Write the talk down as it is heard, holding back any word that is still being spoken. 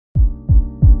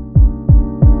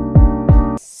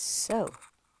So,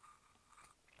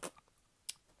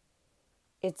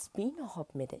 it's been a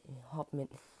hot minute.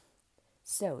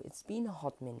 So, it's been a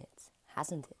hot minute,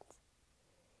 hasn't it?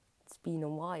 It's been a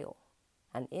while.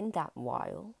 And in that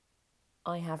while,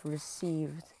 I have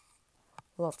received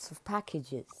lots of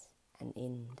packages. And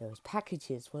in those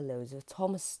packages were loads of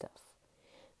Thomas stuff.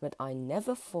 But I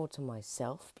never thought to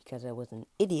myself, because I was an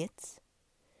idiot,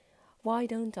 why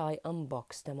don't I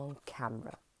unbox them on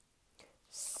camera?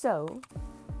 So,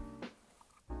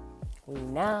 we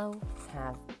now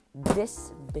have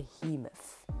this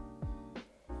behemoth.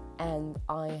 And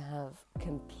I have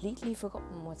completely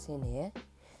forgotten what's in here.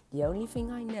 The only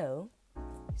thing I know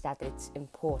is that it's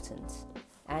important.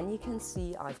 And you can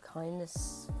see I've kind of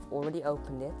already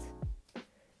opened it.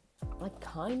 I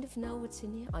kind of know what's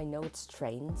in here. I know it's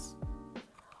trains.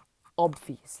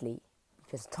 Obviously,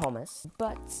 because Thomas.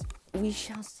 But we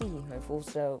shall see. I've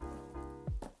also,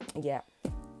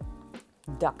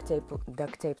 duct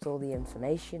taped all the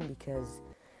information because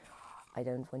I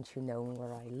don't want you knowing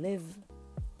where I live.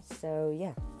 So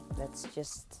yeah, let's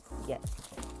just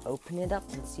open it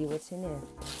up and see what's in here.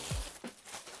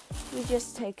 We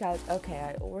just take out, okay,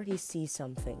 I already see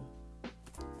something.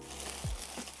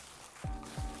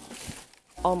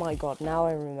 Oh my god, now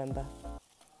I remember.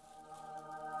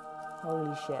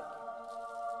 Holy shit.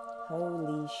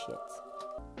 Holy shit.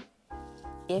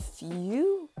 If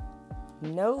you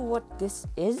know what this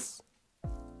is,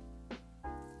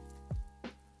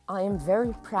 I am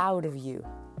very proud of you.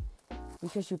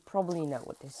 Because you probably know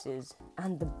what this is.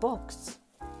 And the box,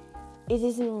 it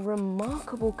is in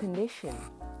remarkable condition.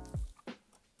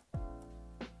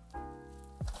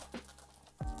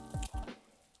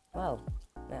 Well,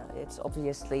 now it's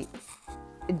obviously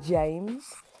James.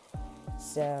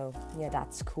 So, yeah,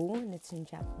 that's cool. And it's in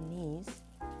Japanese.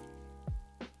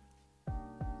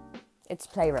 It's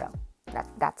Plarail.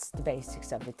 That's the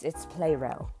basics of it. It's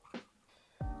Plarail.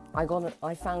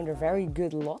 I found a very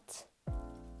good lot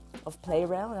of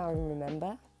Plarail, I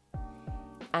remember,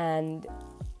 and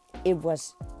it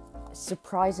was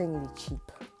surprisingly cheap.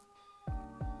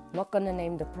 Not gonna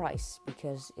name the price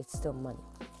because it's still money.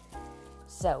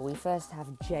 So we first have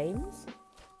James.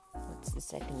 What's the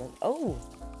second one? Oh,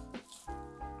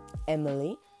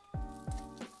 Emily.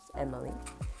 It's Emily.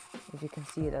 If you can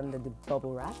see it under the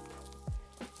bubble wrap.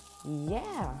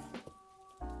 Yeah,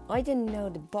 I didn't know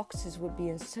the boxes would be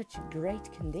in such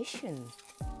great condition.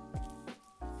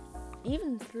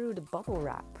 Even through the bubble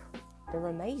wrap, they're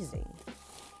amazing.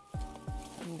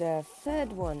 The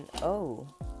third one, oh,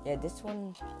 yeah, this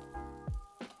one,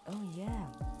 oh yeah.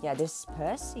 Yeah, this is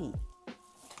Percy.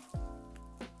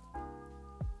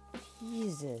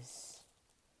 Jesus.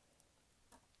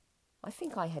 I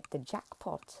think I hit the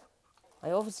jackpot. I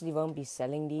obviously won't be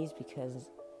selling these because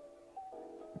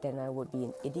then I would be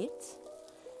an idiot.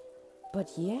 But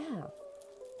yeah.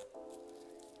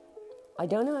 I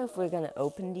don't know if we're gonna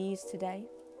open these today.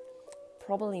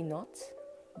 Probably not.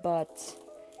 But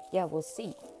yeah, we'll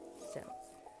see. So,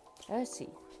 Percy.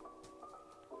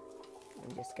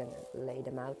 I'm just gonna lay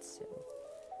them out so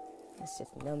they're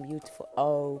sitting down beautiful.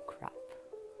 Oh crap.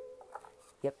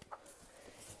 Yep.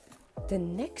 The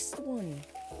next one.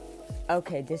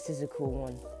 Okay, this is a cool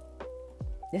one.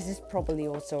 This is probably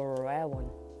also a rare one.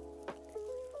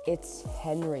 It's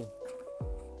Henry.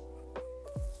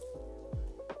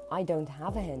 I don't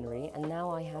have a Henry, and now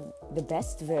I have the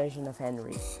best version of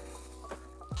Henry.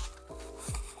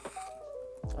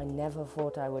 I never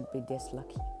thought I would be this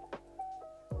lucky.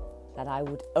 That I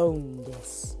would own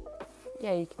this.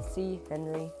 Yeah, you can see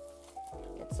Henry.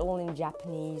 It's all in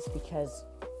Japanese because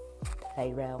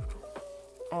Plarail.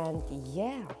 And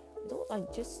yeah, I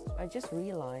just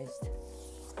realized.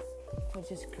 I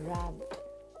just grabbed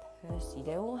Percy.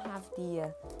 They all have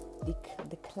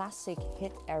the classic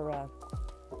hit era.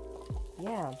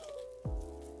 Yeah,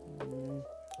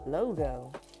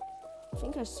 logo. I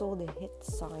think I saw the hit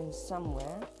sign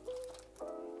somewhere.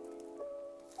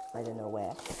 I don't know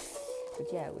where.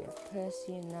 But yeah, we have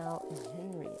Percy and now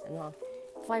Henry. And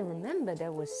if I remember,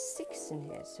 there was 6 in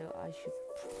here, so I should...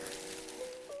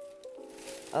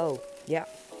 Oh, yeah.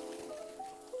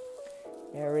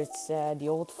 There is the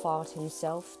old fart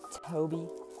himself, Toby.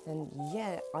 And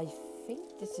yeah, I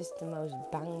think this is the most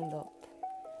banged up.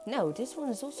 No, this one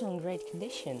is also in great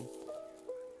condition.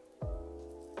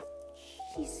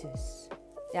 Jesus.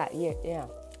 Yeah.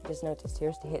 Just noticed,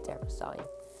 here's the hit arrow sign.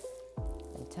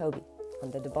 And Toby,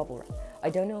 under the bubble wrap. I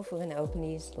don't know if we're going to open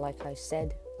these, like I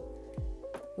said.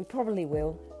 We probably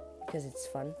will, because it's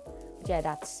fun. But yeah,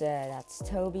 that's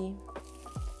Toby.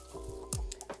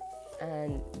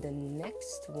 And the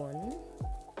next one,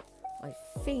 I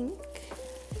think,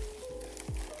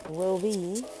 will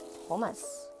be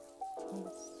Thomas.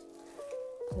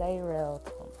 Plarail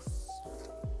Thomas.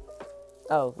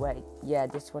 Oh, wait. Yeah,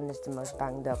 this one is the most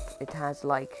banged up. It has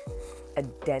like a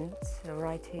dent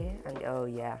right here. And oh,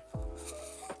 yeah.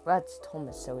 Well, it's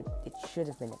Thomas, so it should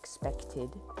have been expected.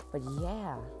 But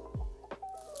yeah.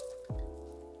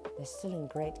 They're still in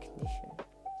great condition.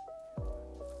 I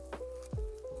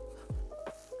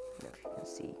don't know if you can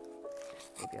see.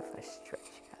 Maybe if I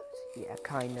stretch out. Yeah,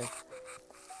 kind of.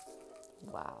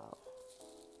 Wow.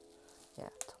 Yeah,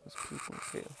 Thomas peeking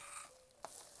through.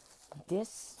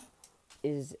 This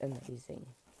is amazing.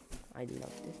 I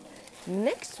love this.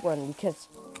 Next one, because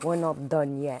we're not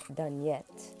done yet.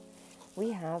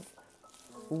 We have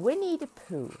Winnie the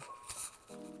Pooh.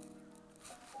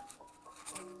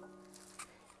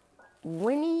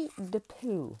 Winnie the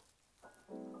Pooh.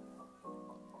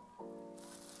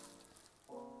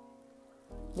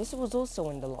 This was also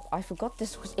in the lot. I forgot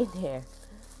this was in here.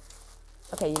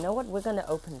 Okay, you know what? We're gonna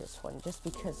open this one just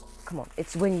because. Come on,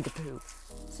 it's Winnie the Pooh.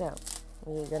 So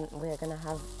we're gonna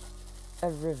have a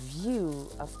review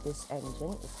of this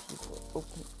engine. If you will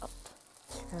open up.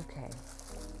 Okay.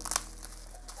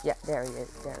 Yeah, there he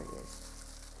is.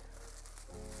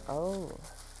 Oh.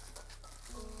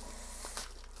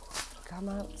 Come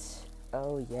out.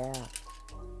 Oh yeah.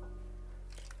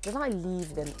 Did I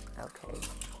leave them? Okay.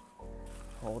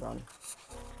 Hold on.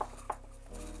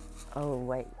 Oh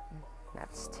wait.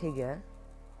 That's Tigger.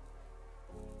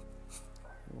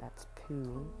 And that's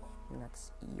Pooh. And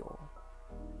that's Eeyore.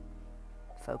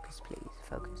 Focus, please.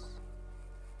 Focus.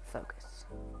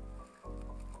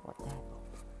 What the hell?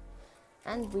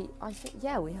 And we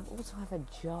also have a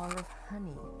jar of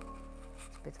honey.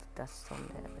 There's a bit of dust on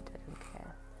there, but I don't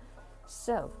care.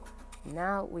 So,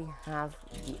 now we have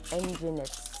the engine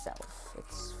itself.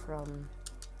 It's from...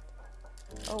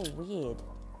 Oh, weird.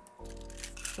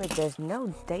 Wait, there's no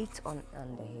date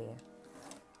under here.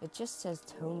 It just says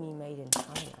Tomy made in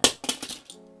Thailand.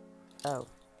 Oh,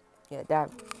 yeah,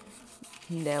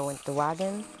 there went the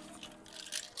wagon.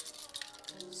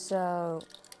 So,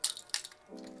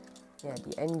 yeah,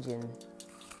 the engine.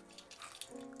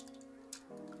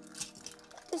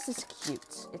 This is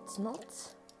cute. It's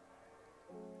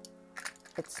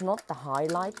not the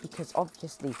highlight, because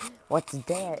obviously what's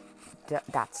there,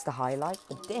 that's the highlight.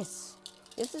 But this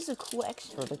is a cool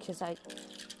extra, because I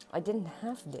didn't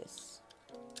have this.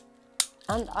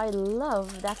 And I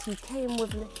love that it came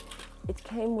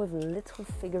with little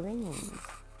figurines.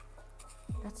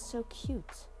 That's so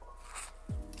cute.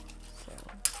 So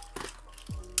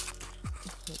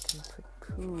we can put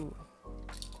Pooh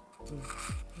in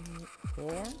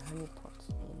here, honey pot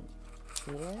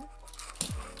in here.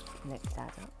 Connect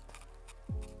that up.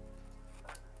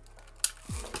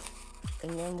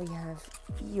 And then we have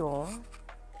Eeyore.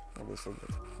 Oh, this is a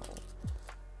little hole.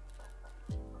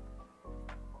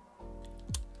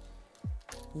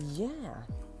 Yeah.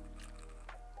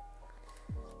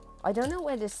 I don't know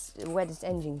where this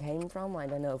engine came from. I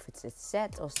don't know if it's a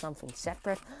set or something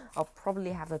separate. I'll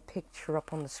probably have a picture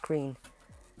up on the screen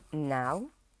now.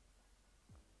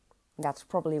 That's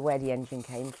probably where the engine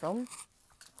came from.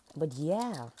 But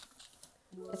yeah,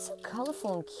 it's so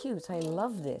colorful and cute. I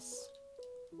love this.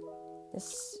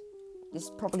 This is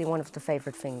probably one of the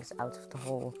favorite things out of the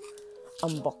whole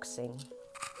unboxing.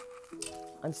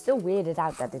 I'm still weirded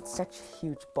out that it's such a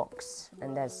huge box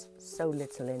and there's so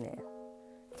little in it.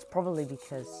 It's probably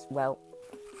because, well,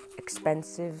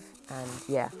 expensive and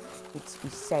yeah, needs to be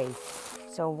safe.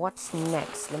 So what's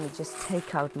next? Let me just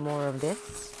take out more of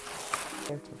this.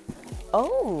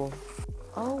 Oh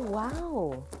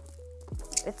wow.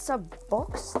 It's a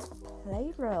boxed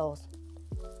Plarail.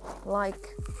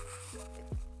 Like,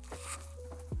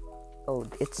 oh,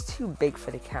 it's too big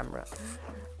for the camera.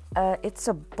 It's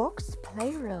a boxed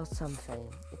Plarail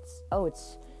something.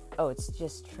 It's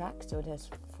just track, so it has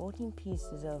 14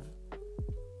 pieces of.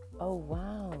 Oh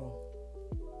wow.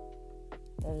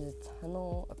 There's a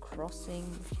tunnel, a crossing.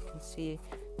 If you can see,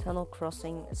 tunnel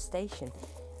crossing, a station.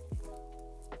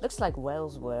 Looks like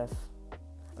Walesworth.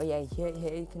 Oh yeah, here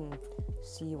you can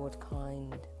see what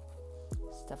kind of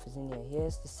stuff is in here.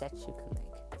 Here's the sets you can make.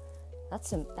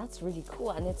 That's really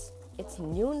cool, and it's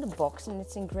new in the box and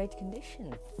it's in great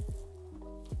condition.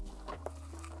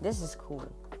 This is cool.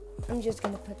 I'm just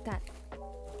gonna put that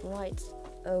right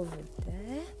over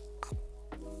there.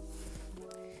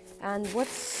 And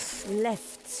what's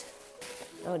left?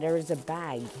 Oh, there is a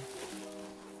bag.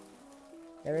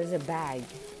 There's a bag,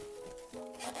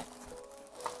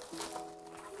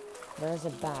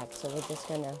 so we're just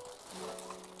gonna,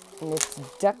 and it's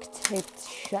duct taped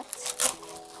shut.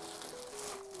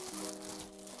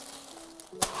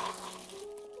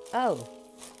 Oh,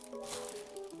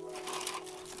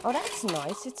 Oh, that's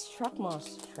nice. It's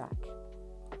Truckmaster track.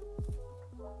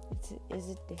 Is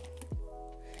it the...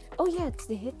 Oh yeah, it's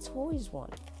the Hit Toys one.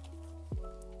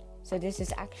 So this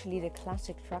is actually the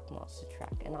classic Truckmaster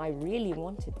track, and I really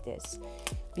wanted this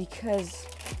because...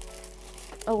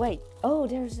 Oh wait, oh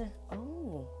there's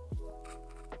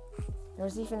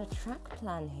even a track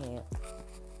plan here.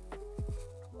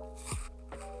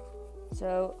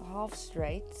 So half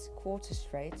straight, quarter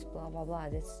straight, blah blah blah.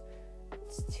 It's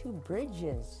 2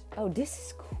 bridges. Oh, this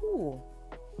is cool.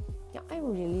 Yeah, I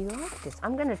really like this.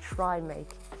 I'm gonna try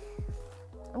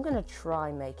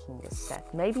making this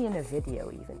set, maybe in a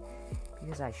video even,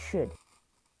 because I should.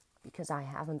 Because I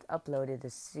haven't uploaded a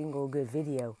single good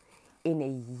video in a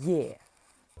year.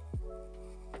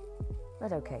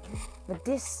 But okay. But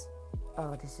this,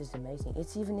 oh, this is amazing.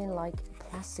 It's even in like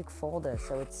plastic folder,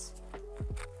 so it's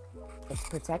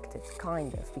protected,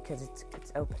 kind of, because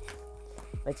it's open.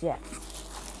 But yeah.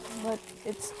 But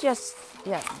it's just,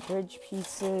 yeah, bridge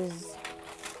pieces,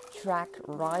 track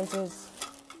risers.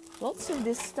 Lots of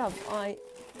this stuff I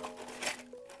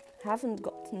haven't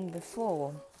gotten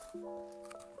before.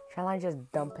 Shall I just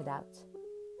dump it out?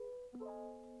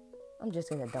 I'm just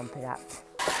gonna dump it out.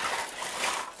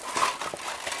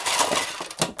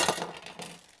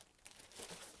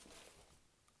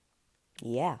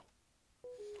 Yeah.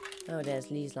 Oh, there's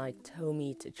these like toe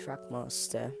meet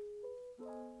Truckmaster.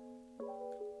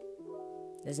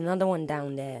 There's another one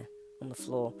down there on the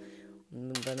floor,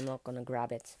 but I'm not gonna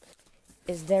grab it.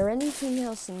 Is there anything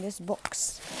else in this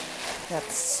box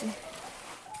that's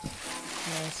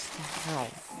nice to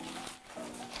have?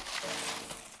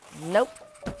 Nope,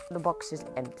 the box is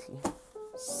empty.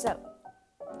 So,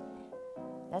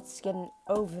 let's get an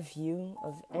overview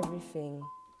of everything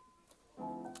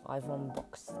I've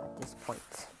unboxed at this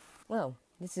point. Well,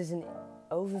 this is an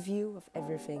overview of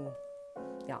everything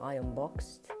I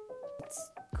unboxed.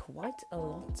 It's quite a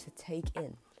lot to take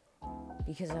in,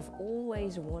 because I've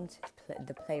always wanted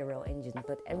the Plarail engine,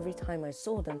 but every time I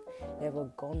saw them, they were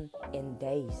gone in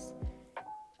days.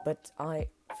 But I,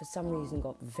 for some reason,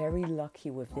 got very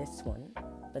lucky with this one.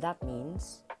 But that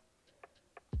means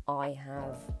I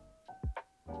have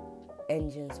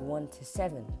engines 1 to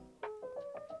 7.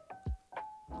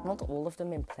 Not all of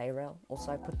them in Plarail.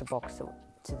 Also, I put the box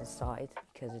to the side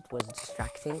because it was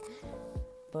distracting.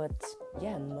 But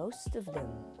yeah, most of them.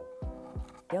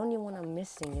 The only one I'm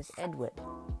missing is Edward.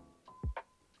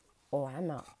 Or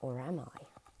am I?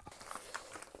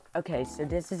 Okay, so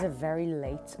this is a very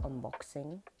late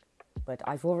unboxing, but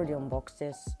I've already unboxed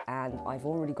this and I've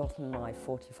already gotten my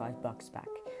 $45 back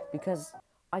because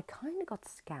I kind of got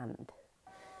scammed.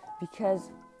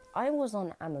 Because I was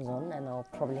on Amazon, and I'll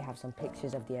probably have some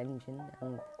pictures of the engine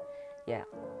and yeah,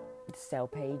 the sale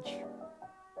page,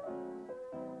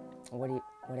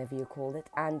 whatever you called it,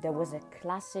 and there was a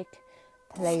classic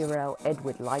Plarail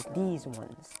Edward like these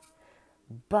ones.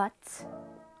 But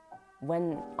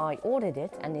when I ordered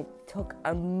it, and it took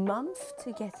a month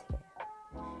to get here,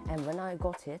 and when I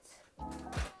got it,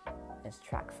 there's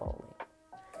track folding.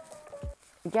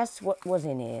 Guess what was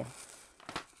in here?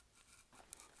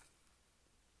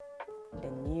 The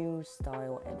new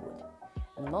style Edward.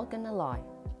 I'm not gonna lie,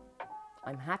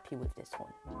 I'm happy with this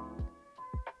one.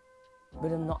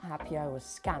 But I'm not happy I was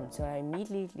scammed, so I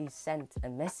immediately sent a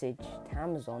message to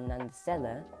Amazon and the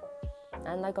seller,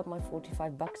 and I got my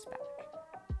 $45 back.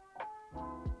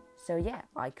 So yeah,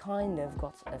 I kind of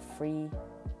got a free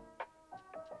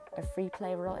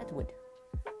Plarail Edward.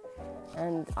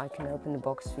 And I can open the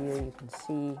box for you. You can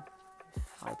see,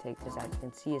 if I take this out, you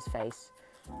can see his face.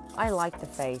 I like the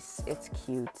face, it's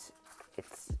cute.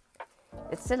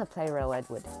 It's still a Plarail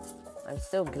Edward. I'm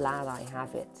still glad I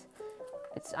have it.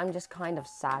 I'm just kind of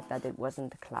sad that it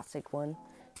wasn't the classic one.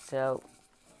 So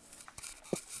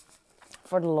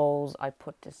for the lols, I'll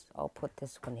put this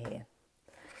one here.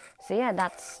 So yeah,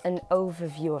 that's an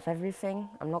overview of everything.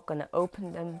 I'm not gonna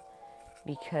open them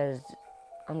because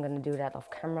I'm gonna do that off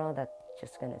camera. That's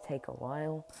just gonna take a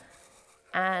while.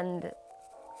 And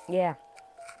yeah,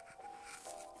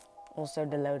 also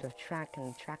the load of track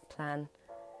and the track plan.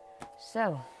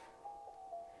 So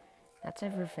that's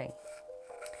everything.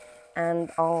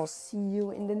 And I'll see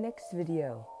you in the next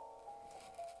video,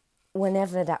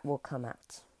 whenever that will come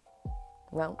out.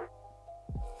 Well,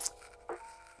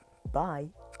 bye.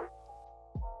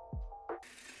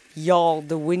 Y'all,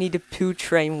 the Winnie the Pooh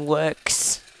train works.